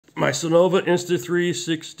my Cynova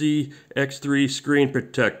Insta360 X3 screen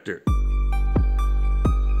protector.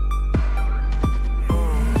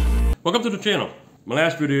 Welcome to the channel. My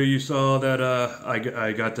last video you saw that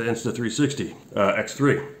I got the Insta360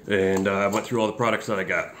 X3 and I went through all the products that I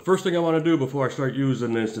got. First thing I want to do before I start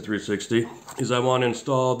using the Insta360 is I want to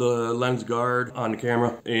install the lens guard on the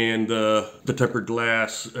camera and the tempered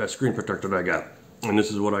glass screen protector that I got. And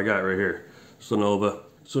this is what I got right here. Cynova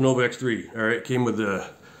X3. All right, it came with the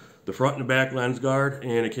front and the back lens guard,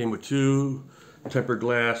 and it came with 2 tempered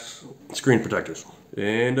glass screen protectors.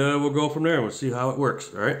 And we'll go from there and we'll see how it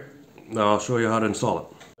works. All right, now I'll show you how to install it.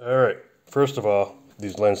 All right, first of all,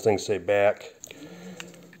 these lens things say back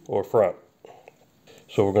or front.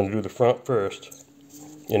 So we're going to do the front first.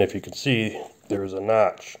 And if you can see, there is a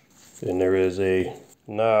notch, and there is a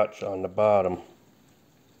notch on the bottom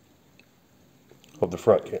of the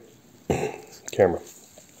front camera.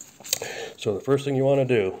 So the first thing you want to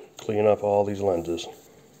do, clean up all these lenses.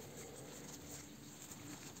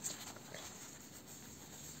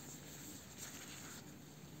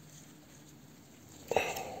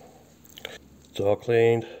 It's all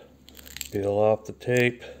cleaned. Peel off the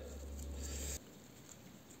tape.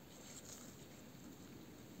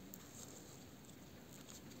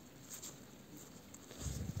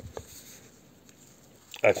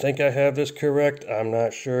 I think I have this correct. I'm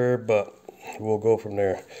not sure, but we'll go from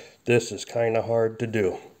there. This is kind of hard to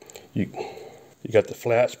do. You got the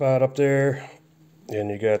flat spot up there,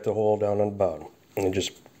 and you got the hole down on the bottom. And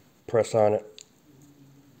just press on it.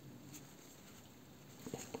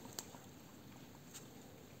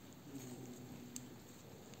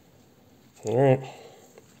 All right.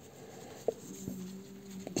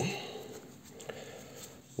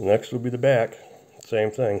 Next will be the back.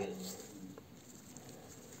 Same thing.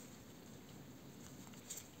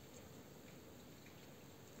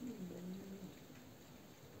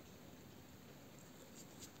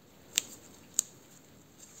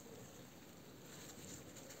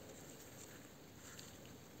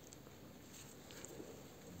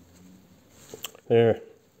 There,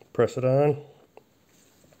 press it on.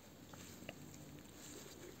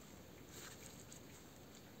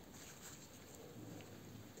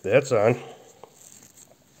 That's on.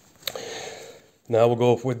 Now we'll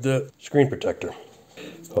go with the screen protector.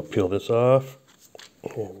 I'll peel this off.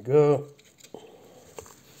 There we go.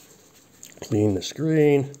 Clean the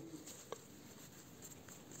screen.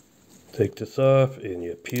 Take this off and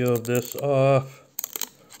you peel this off.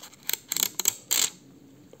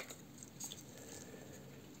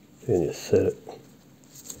 And you set it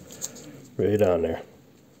right on there.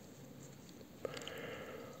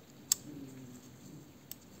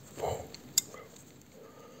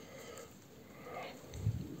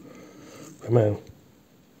 Come on.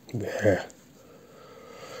 There.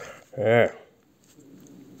 There.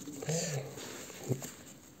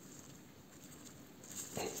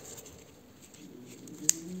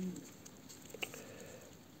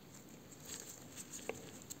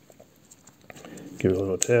 Give it a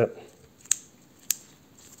little tap.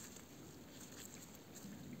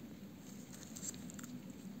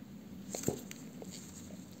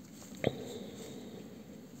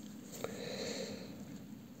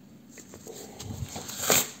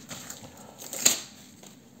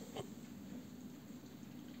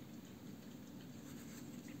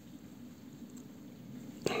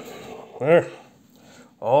 There,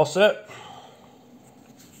 all set.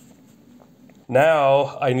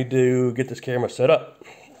 Now I need to get this camera set up.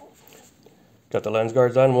 Got the lens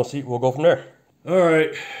guards on. We'll go from there. All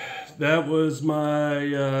right, that was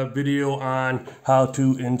my video on how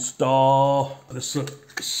to install the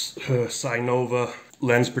Cynova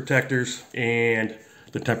lens protectors and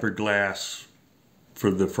the tempered glass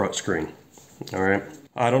for the front screen. All right.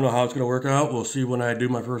 I don't know how it's going to work out. We'll see when I do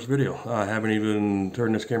my first video. I haven't even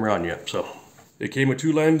turned this camera on yet. So it came with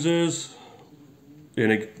 2 lenses,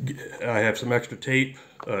 and I have some extra tape,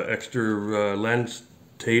 extra lens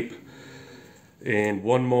tape, and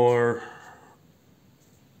 1 more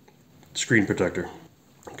screen protector.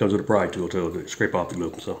 It comes with a pry tool to scrape off the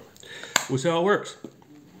glue. So we'll see how it works.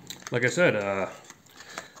 Like I said,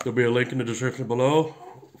 there'll be a link in the description below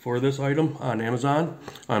for this item on Amazon.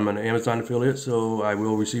 I'm an Amazon affiliate, so I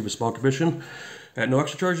will receive a small commission at no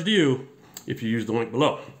extra charge to you if you use the link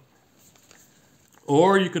below.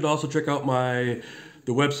 Or you could also check out the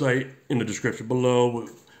website in the description below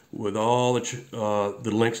with all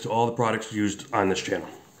the links to all the products used on this channel.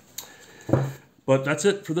 But that's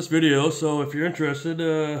it for this video. So if you're interested,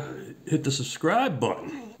 hit the subscribe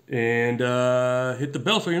button and hit the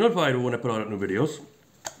bell so you're notified when I put out new videos.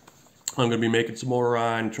 I'm going to be making some more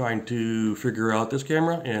on trying to figure out this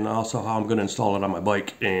camera, and also how I'm going to install it on my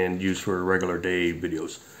bike and use for regular day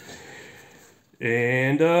videos.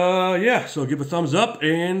 And yeah, so give a thumbs up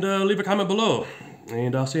and leave a comment below.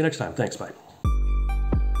 And I'll see you next time. Thanks, bye.